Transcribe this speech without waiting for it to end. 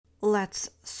Let's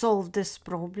solve this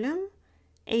problem.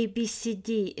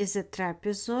 ABCD is a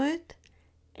trapezoid.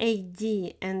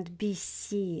 AD and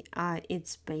BC are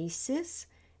its bases.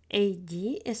 AD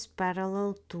is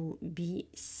parallel to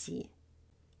BC.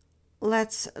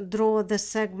 Let's draw the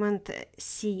segment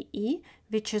CE,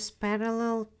 which is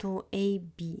parallel to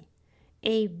AB.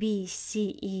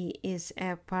 ABCE is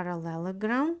a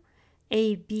parallelogram.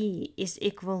 AB is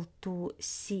equal to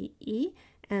CE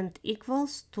and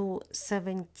equals to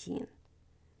 17.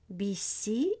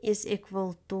 BC is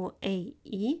equal to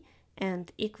AE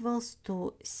and equals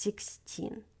to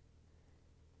 16.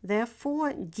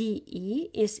 Therefore, DE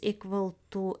is equal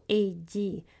to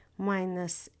AD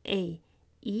minus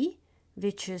AE,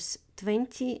 which is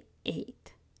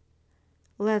 28.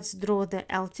 Let's draw the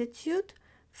altitude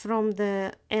from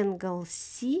the angle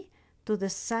C to the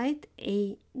side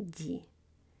AD.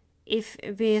 If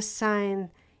we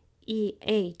assign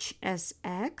EH as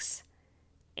x,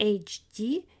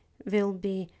 HD will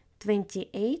be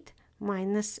 28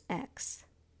 minus x.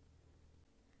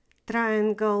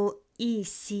 Triangle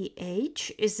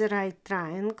ECH is a right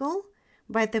triangle.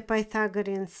 By the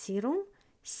Pythagorean theorem,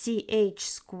 CH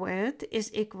squared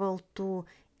is equal to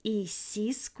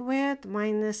EC squared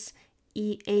minus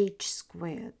EH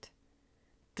squared.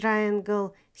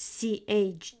 Triangle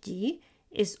CHD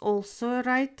is also a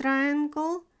right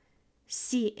triangle.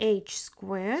 CH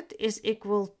squared is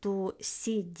equal to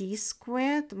CD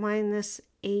squared minus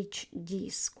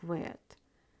HD squared.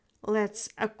 Let's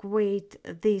equate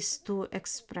these two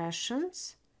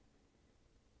expressions.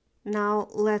 Now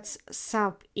let's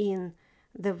sub in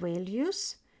the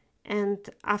values, and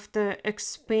after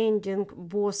expanding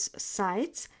both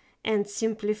sides and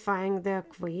simplifying the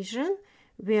equation,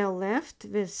 we are left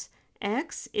with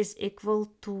x is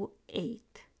equal to 8.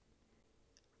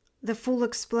 The full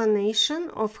explanation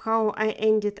of how I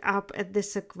ended up at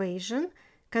this equation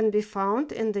can be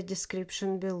found in the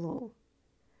description below.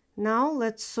 Now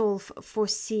let's solve for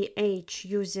CH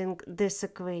using this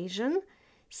equation.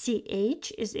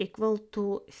 CH is equal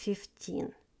to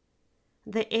 15.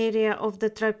 The area of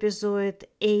the trapezoid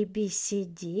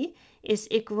ABCD is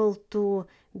equal to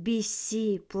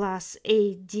BC plus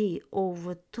AD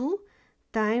over 2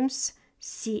 times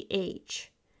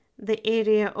CH. The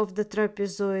area of the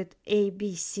trapezoid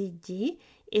ABCD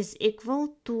is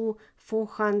equal to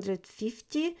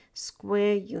 450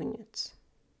 square units.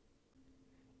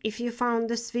 If you found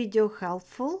this video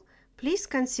helpful, please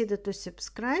consider to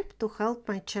subscribe to help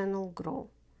my channel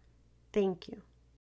grow. Thank you.